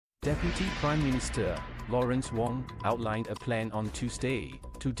Deputy Prime Minister Lawrence Wong outlined a plan on Tuesday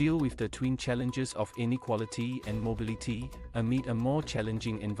to deal with the twin challenges of inequality and mobility amid a more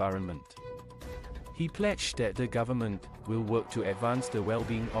challenging environment. He pledged that the government will work to advance the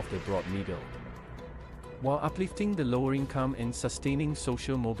well-being of the broad middle, while uplifting the lower income and sustaining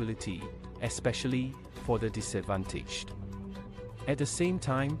social mobility, especially for the disadvantaged. At the same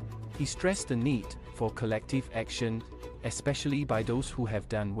time, he stressed the need for collective action, especially by those who have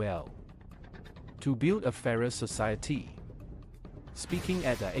done well, to build a fairer society. Speaking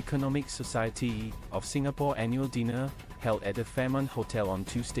at the Economic Society of Singapore annual dinner held at the Fairmont Hotel on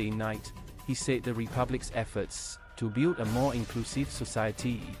Tuesday night, he said the Republic's efforts to build a more inclusive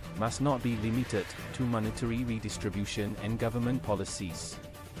society must not be limited to monetary redistribution and government policies,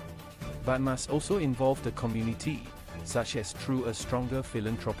 but must also involve the community, such as through a stronger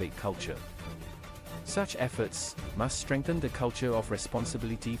philanthropic culture. Such efforts must strengthen the culture of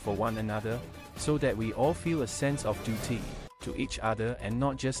responsibility for one another, so that we all feel a sense of duty to each other and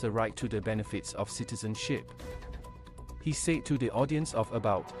not just the right to the benefits of citizenship. He said to the audience of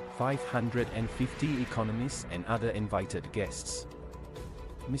about 550 economists and other invited guests.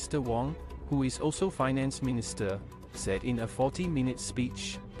 Mr. Wong, who is also Finance Minister, said in a 40-minute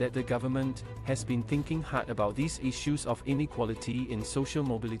speech that the government has been thinking hard about these issues of inequality in social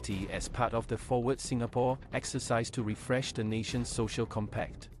mobility as part of the Forward Singapore exercise to refresh the nation's social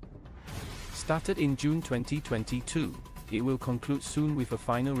compact. Started in June 2022, it will conclude soon with a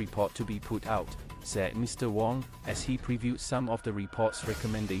final report to be put out, said Mr. Wong, as he previewed some of the report's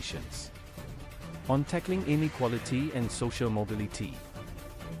recommendations on tackling inequality and social mobility.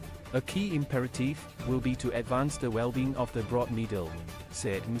 A key imperative will be to advance the well-being of the broad middle,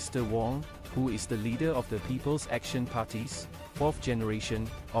 said Mr. Wong, who is the leader of the People's Action Party's fourth generation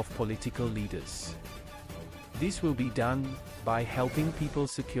of political leaders. This will be done by helping people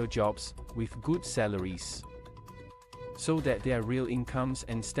secure jobs with good salaries, so that their real incomes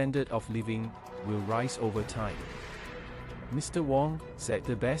and standard of living will rise over time. Mr. Wong said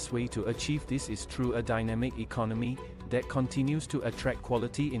the best way to achieve this is through a dynamic economy that continues to attract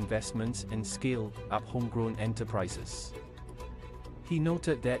quality investments and scale up homegrown enterprises. He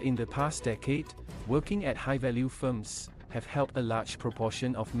noted that in the past decade, working at high-value firms have helped a large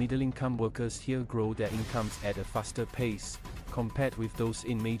proportion of middle-income workers here grow their incomes at a faster pace, compared with those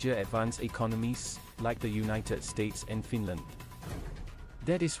in major advanced economies, like the United States and Finland.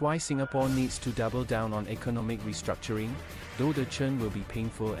 That is why Singapore needs to double down on economic restructuring, though the churn will be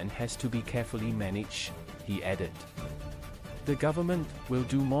painful and has to be carefully managed, he added. The government will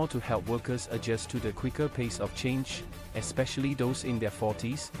do more to help workers adjust to the quicker pace of change, especially those in their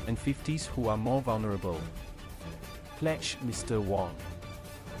 40s and 50s who are more vulnerable, pledged Mr. Wong.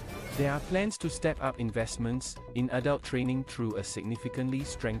 There are plans to step up investments in adult training through a significantly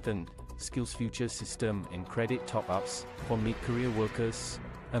strengthened SkillsFuture system and credit top-ups for mid-career workers,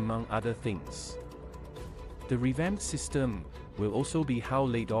 among other things. The revamped system will also be how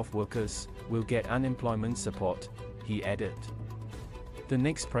laid-off workers will get unemployment support, he added. The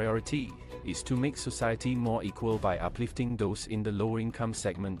next priority is to make society more equal by uplifting those in the lower-income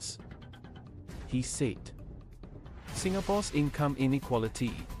segments, he said. Singapore's income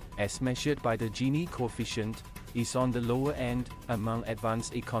inequality, as measured by the Gini coefficient, is on the lower end among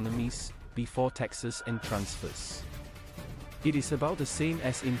advanced economies before taxes and transfers. It is about the same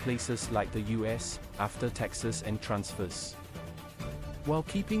as in places like the US after taxes and transfers, while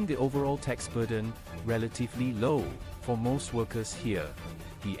keeping the overall tax burden relatively low for most workers here,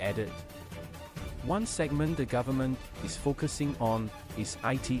 he added. One segment the government is focusing on is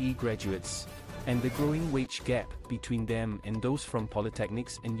ITE graduates, and the growing wage gap between them and those from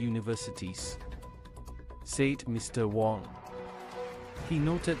polytechnics and universities, said Mr. Wong. He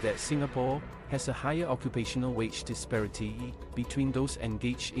noted that Singapore has a higher occupational wage disparity between those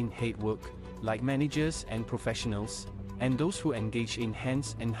engaged in head work, like managers and professionals, and those who engage in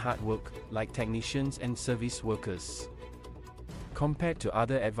hands and hard work, like technicians and service workers, compared to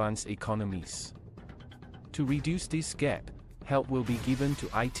other advanced economies. To reduce this gap, help will be given to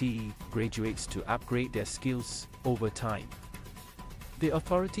ITE graduates to upgrade their skills over time. The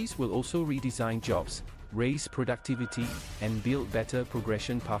authorities will also redesign jobs, raise productivity, and build better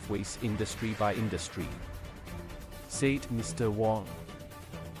progression pathways industry by industry, said Mr. Wong.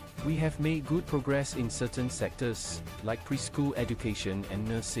 We have made good progress in certain sectors, like preschool education and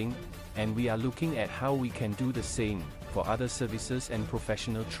nursing, and we are looking at how we can do the same for other services and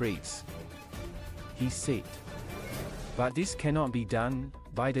professional trades, he said. But this cannot be done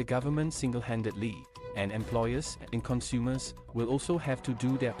by the government single-handedly, and employers and consumers will also have to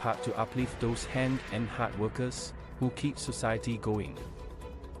do their part to uplift those hand and hard workers who keep society going.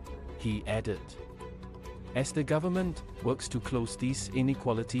 he added. As the government works to close these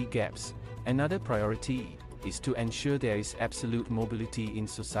inequality gaps, another priority is to ensure there is absolute mobility in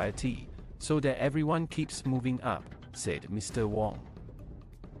society, so that everyone keeps moving up, said Mr. Wong.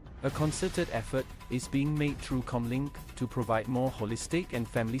 A concerted effort is being made through Comlink to provide more holistic and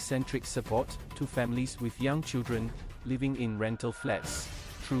family-centric support to families with young children living in rental flats,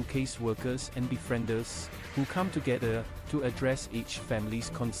 through caseworkers and befrienders who come together to address each family's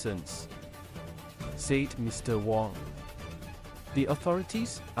concerns, said Mr. Wong. The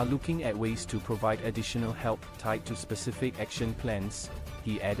authorities are looking at ways to provide additional help tied to specific action plans,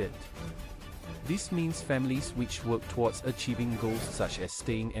 he added. This means families which work towards achieving goals such as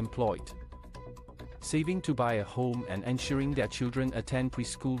staying employed, saving to buy a home and ensuring their children attend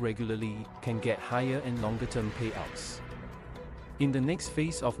preschool regularly can get higher and longer-term payouts. In the next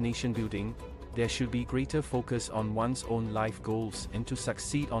phase of nation building, there should be greater focus on one's own life goals and to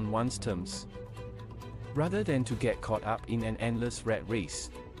succeed on one's terms, rather than to get caught up in an endless rat race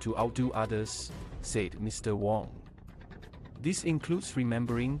to outdo others, said Mr. Wong. This includes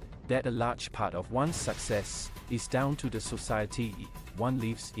remembering that a large part of one's success is down to the society one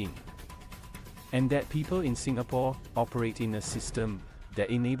lives in, and that people in Singapore operate in a system that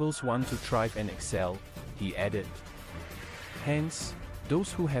enables one to thrive and excel, he added. Hence,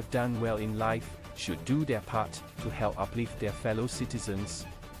 those who have done well in life should do their part to help uplift their fellow citizens,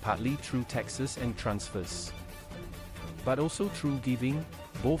 partly through taxes and transfers, but also through giving,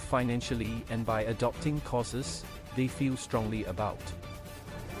 both financially and by adopting causes they feel strongly about.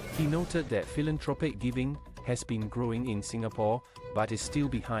 He noted that philanthropic giving has been growing in Singapore, but is still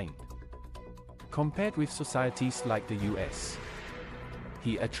behind compared with societies like the US.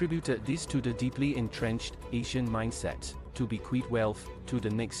 He attributed this to the deeply entrenched Asian mindset to bequeath wealth to the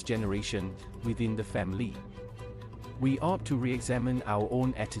next generation within the family. We ought to re-examine our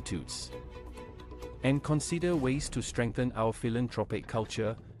own attitudes and consider ways to strengthen our philanthropic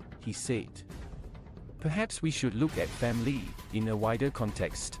culture, he said. Perhaps we should look at family in a wider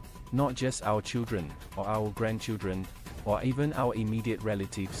context, not just our children or our grandchildren or even our immediate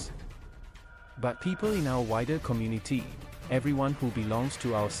relatives, but people in our wider community, everyone who belongs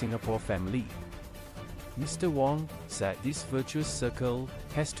to our Singapore family. Mr. Wong said this virtuous circle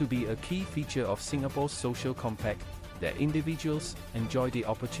has to be a key feature of Singapore's social compact, that individuals enjoy the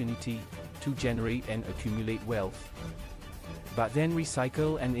opportunity to generate and accumulate wealth, but then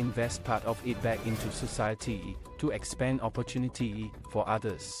recycle and invest part of it back into society to expand opportunity for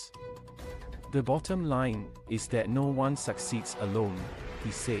others. The bottom line is that no one succeeds alone,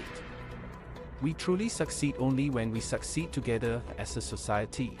 he said. We truly succeed only when we succeed together as a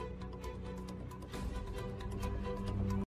society.